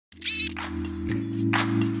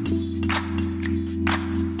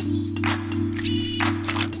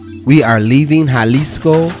We are leaving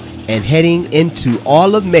Jalisco and heading into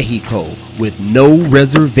all of Mexico with no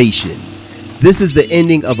reservations. This is the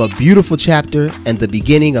ending of a beautiful chapter and the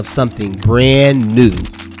beginning of something brand new.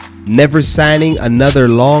 Never signing another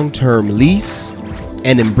long-term lease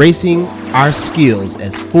and embracing our skills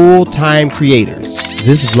as full-time creators.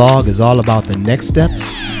 This vlog is all about the next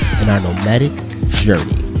steps in our nomadic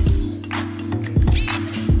journey.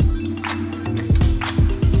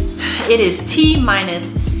 It is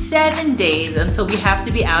T-7 days until we have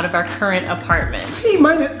to be out of our current apartment.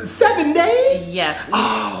 T-7 days? Yes.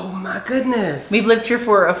 Oh my goodness. We've lived here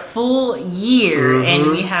for a full year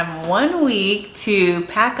and we have 1 week to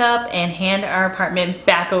pack up and hand our apartment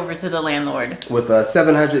back over to the landlord. With a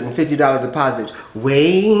 $750 deposit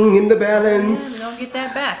weighing in the balance. Yeah, we don't get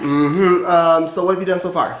that back. So what have you done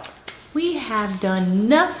so far? We have done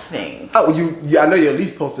nothing. Oh, I know you at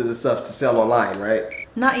least posted the stuff to sell online, right?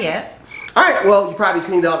 Not yet. All right, well, you probably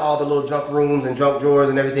cleaned out all the little junk rooms and junk drawers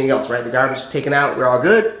and everything else, right? The garbage taken out, we're all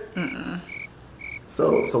good?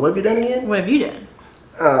 So what have you done again? What have you done?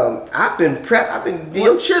 I've been I've been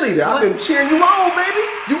your cheerleader. I've been cheering you on, baby.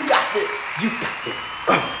 You got this. You got this.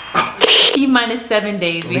 T-7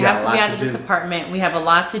 days. We have to be out of this apartment. We have a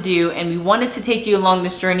lot to do, and we wanted to take you along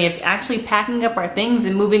this journey of actually packing up our things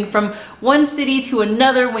and moving from one city to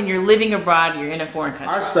another when you're living abroad, you're in a foreign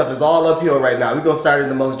country. Our stuff is all uphill right now. We're going to start in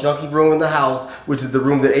the most junky room in the house, which is the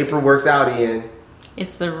room that April works out in.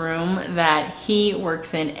 It's the room that he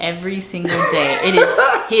works in every single day. It is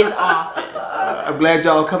his office. I'm glad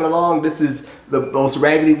y'all coming along. This is the most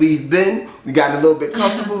raggedy we've been. We got a little bit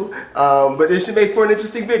comfortable, but it should make for an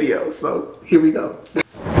interesting video. So here we go.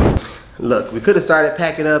 Look, we could have started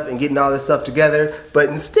packing up and getting all this stuff together, but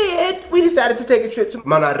instead we decided to take a trip to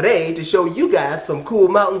Monterrey to show you guys some cool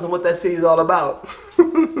mountains and what that city is all about.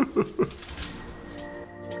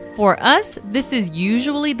 For us, this is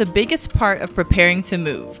usually the biggest part of preparing to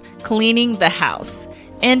move, cleaning the house.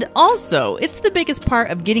 And also, it's the biggest part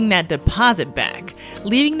of getting that deposit back,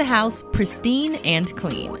 leaving the house pristine and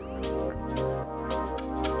clean.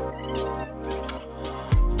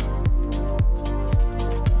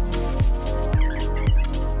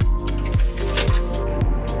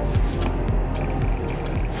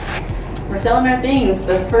 We're selling our things.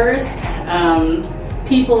 The first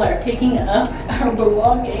people are picking up our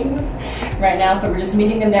belongings right now, so we're just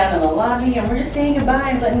meeting them down in the lobby and we're just saying goodbye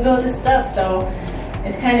and letting go of this stuff. So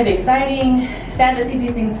it's kind of exciting, sad to see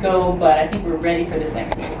these things go, but I think we're ready for this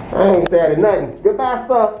next move. I ain't sad at nothing. Goodbye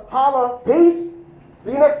stuff. Holla. Peace.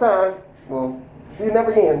 See you next time. Well, see you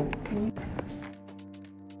never again.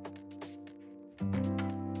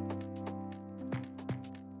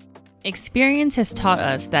 Experience has taught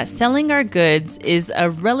us that selling our goods is a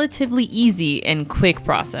relatively easy and quick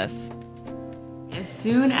process. As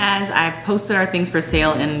soon as I posted our things for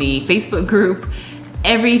sale in the Facebook group,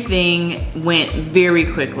 everything went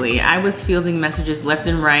very quickly. I was fielding messages left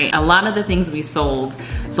and right. A lot of the things we sold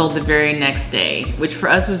the very next day, which for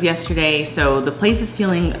us was yesterday, so the place is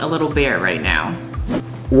feeling a little bare right now.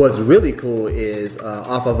 What's really cool is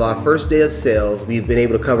off of our first day of sales, we've been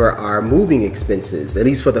able to cover our moving expenses, at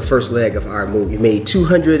least for the first leg of our move. We made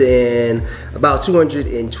about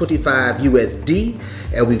 225 USD,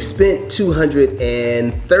 and we've spent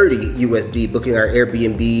 230 USD booking our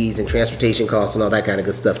Airbnbs and transportation costs and all that kind of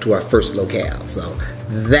good stuff to our first locale. So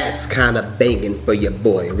that's kind of banging for your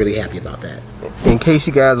boy. I'm really happy about that. In case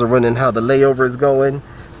you guys are wondering how the layover is going,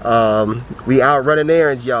 we out running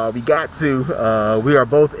errands, y'all. We got to. We are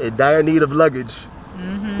both in dire need of luggage.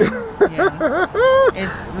 Yeah.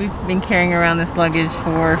 We've been carrying around this luggage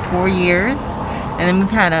for 4 years, and then we've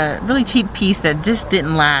had a really cheap piece that just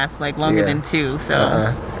didn't last like longer than 2. So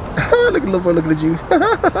look at little boy looking at you.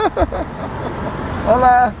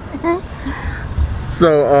 Hola.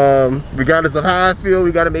 So regardless of how I feel,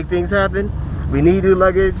 we got to make things happen. We need new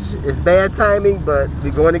luggage. It's bad timing, but we're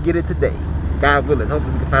going to get it today. God willing,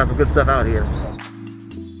 hopefully we can find some good stuff out here.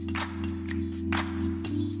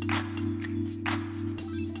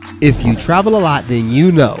 If you travel a lot, then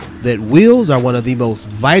you know that wheels are one of the most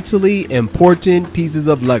vitally important pieces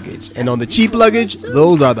of luggage. And on the cheap luggage,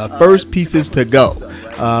 those are the first pieces to go.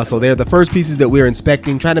 So they're the first pieces that we're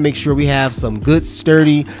inspecting, trying to make sure we have some good,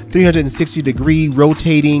 sturdy, 360-degree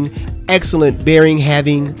rotating, excellent bearing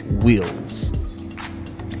having wheels.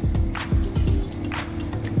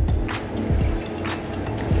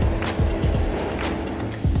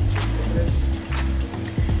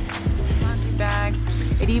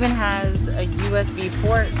 it even has a USB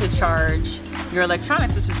port to charge your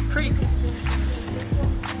electronics, which is pretty cool.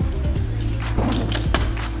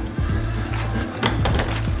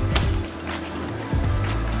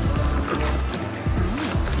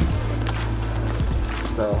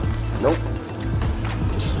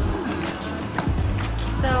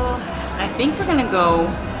 go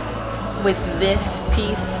with this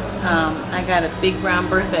piece. I got a big brown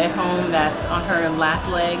Bertha at home that's on her last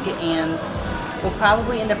leg, and we'll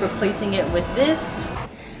probably end up replacing it with this.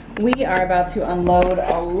 We are about to unload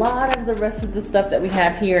a lot of the rest of the stuff that we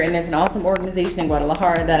have here, and there's an awesome organization in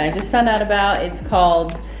Guadalajara that I just found out about. It's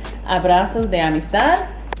called Brazos de Amistad.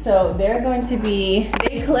 So they're going to be,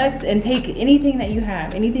 they collect and take anything that you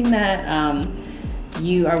have, anything that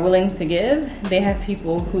you are willing to give. They have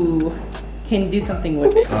people who can do something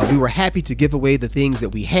with it. We were happy to give away the things that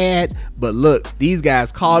we had, but look, these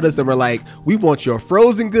guys called us and were like, we want your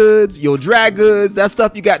frozen goods, your dry goods, that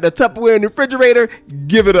stuff you got in the Tupperware in the refrigerator,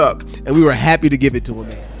 give it up. And we were happy to give it to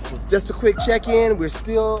them. So it's just a quick check-in. We're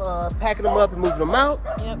still packing them up and moving them out.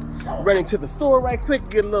 Yep. Running to the store right quick,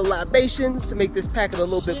 get a little libations to make this packing a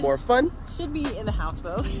little bit more fun. Should be in the house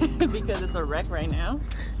though, because it's a wreck right now.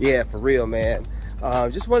 Yeah, for real, man.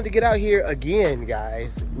 Just wanted to get out here again,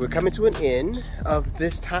 guys. We're coming to an end of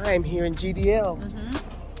this time here in GDL.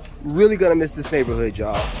 Really gonna miss this neighborhood,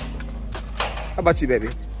 y'all. How about you, baby?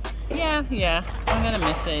 Yeah, I'm gonna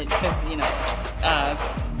miss it because, you know,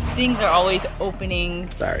 things are always opening.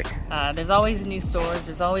 Sorry. There's always new stores,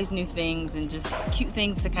 there's always new things, and just cute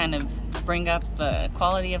things to kind of bring up the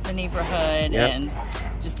quality of the neighborhood. Yep. And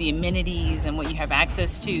just the amenities and what you have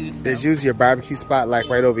access to. So. There's usually a barbecue spot like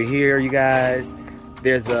right over here, you guys.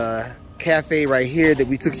 There's a cafe right here that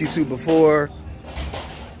we took you to before.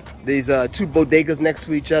 There's two bodegas next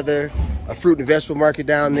to each other, a fruit and vegetable market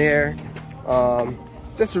down there.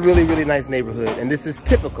 It's just a really, really nice neighborhood, and this is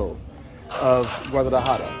typical of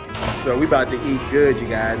Guadalajara. So we about to eat good, you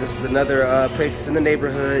guys. This is another place that's in the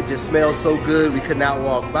neighborhood. Just smells so good, we could not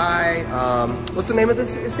walk by. What's the name of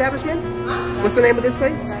this establishment? What's the name of this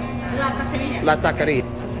place? La Taqueria. La Taqueria.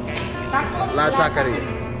 Tacos. La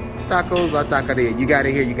Taqueria. Tacos, La Taqueria. You got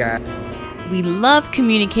it here, you guys. We love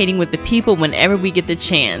communicating with the people whenever we get the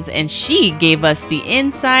chance, and she gave us the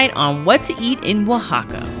insight on what to eat in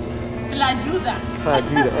Oaxaca. La Ayuda.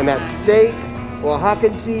 And that steak,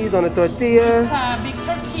 Oaxacan cheese on a tortilla. Big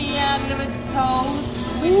tortilla, a little bit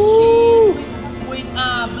toast with cheese, with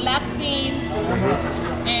black beans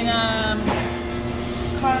and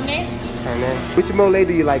carne. Which mole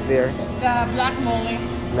do you like there? The black mole.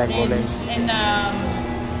 Black mole. And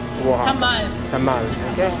Tamal. Tamal.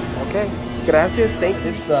 Okay. Gracias. Thank you.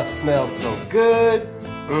 This stuff smells so good.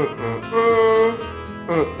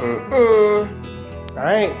 All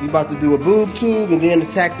right, we about to do a boob tube and then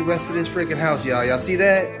attack the rest of this freaking house, y'all. Y'all see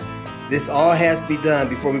that? This all has to be done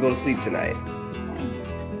before we go to sleep tonight.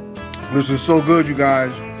 This is so good, you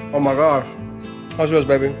guys. Oh my gosh. How's yours,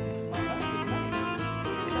 baby?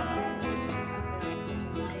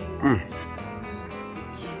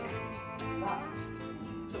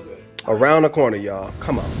 Around the corner, y'all.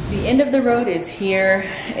 Come on. The end of the road is here.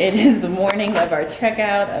 It is the morning of our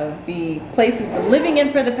checkout of the place we've been living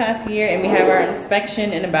in for the past year, and we have our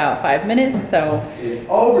inspection in about 5 minutes. So it's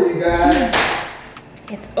over, you guys.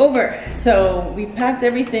 It's over. So we've packed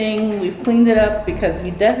everything, we've cleaned it up because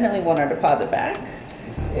we definitely want our deposit back.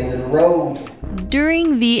 It's the end of the road.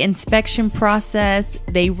 During the inspection process,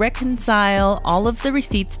 they reconcile all of the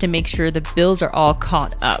receipts to make sure the bills are all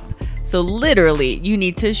caught up. So literally, you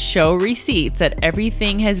need to show receipts that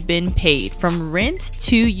everything has been paid, from rent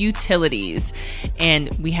to utilities. And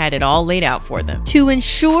we had it all laid out for them. To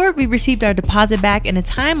ensure we received our deposit back in a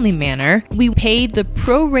timely manner, we paid the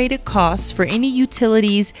prorated costs for any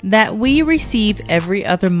utilities that we receive every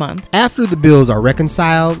other month. After the bills are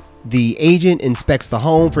reconciled, the agent inspects the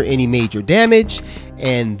home for any major damage,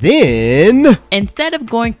 and then, instead of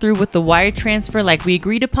going through with the wire transfer like we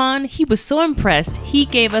agreed upon, he was so impressed he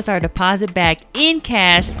gave us our deposit back in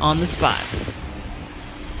cash on the spot.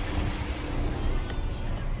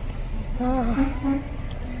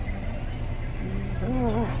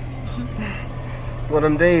 One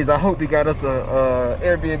of them days, I hope he got us a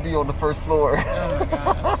Airbnb on the first floor.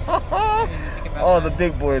 All the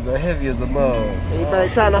big boys are heavy as a mug. Anybody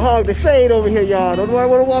trying to hog the shade over here, y'all? Don't nobody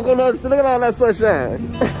want to walk on the other side. Look at all that sunshine.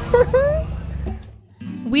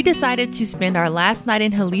 We decided to spend our last night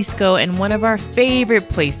in Jalisco in one of our favorite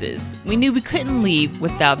places. We knew we couldn't leave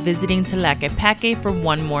without visiting Tlaquepaque for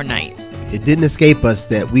one more night. It didn't escape us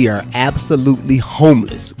that we are absolutely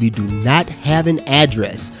homeless. We do not have an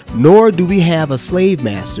address, nor do we have a slave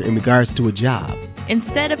master in regards to a job.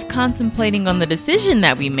 Instead of contemplating on the decision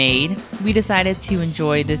that we made, we decided to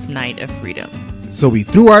enjoy this night of freedom. So we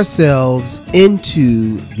threw ourselves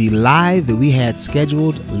into the live that we had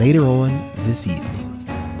scheduled later on this evening.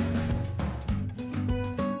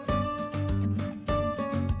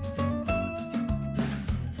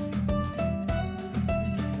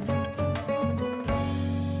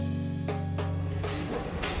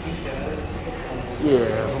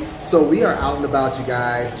 Yeah. So we are out and about, you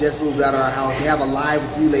guys. Just moved out of our house. We have a live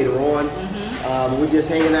with you later on. We're just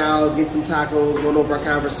hanging out, getting some tacos, going over our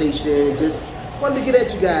conversation. Just wanted to get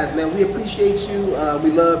at you guys, man. We appreciate you.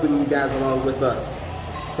 We love bringing you guys along with us.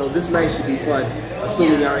 So this night should be fun,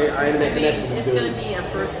 assuming our internet connection is good. It's going to be a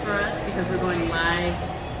first for us because we're going live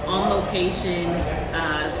on location,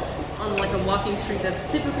 on like a walking street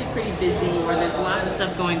that's typically pretty busy, where there's lots of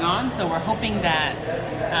stuff going on. So we're hoping that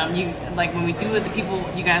you, like when we do it, the people,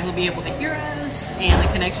 you guys will be able to hear us and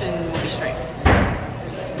the connection will be straight.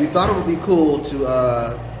 We thought it would be cool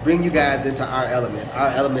to bring you guys into our element. Our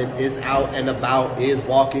element is out and about, is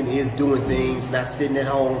walking, is doing things, not sitting at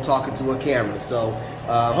home talking to a camera. So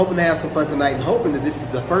hoping to have some fun tonight and hoping that this is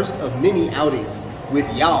the first of many outings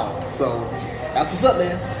with y'all. So that's what's up,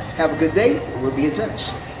 man. Have a good day. We'll be in touch.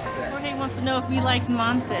 Jorge wants to know if we like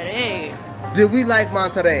Monterey. Did we like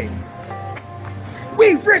Monterey?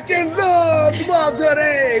 We freaking love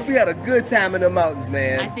Monterey! We had a good time in the mountains,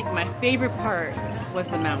 man. I think my favorite part was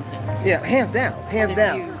the mountains. Yeah, hands down, hands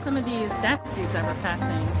down. Some of these statues that we're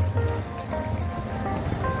passing.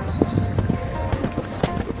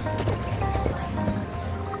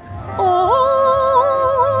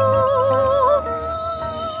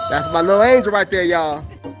 That's my little angel right there, y'all.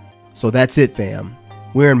 So that's it, fam.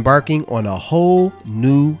 We're embarking on a whole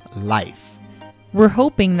new life. We're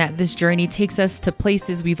hoping that this journey takes us to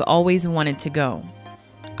places we've always wanted to go.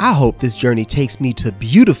 I hope this journey takes me to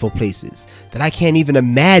beautiful places that I can't even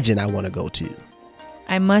imagine I want to go to.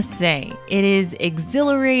 I must say, it is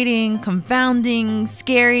exhilarating, confounding,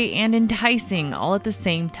 scary, and enticing all at the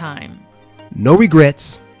same time. No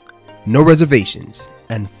regrets, no reservations,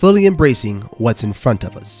 and fully embracing what's in front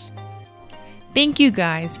of us. Thank you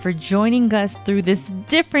guys for joining us through this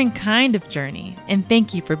different kind of journey, and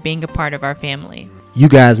thank you for being a part of our family. You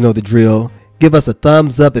guys know the drill. Give us a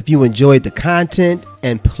thumbs up if you enjoyed the content,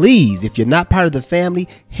 and please, if you're not part of the family,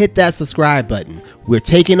 hit that subscribe button. We're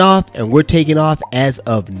taking off, and we're taking off as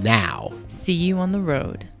of now. See you on the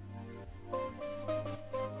road.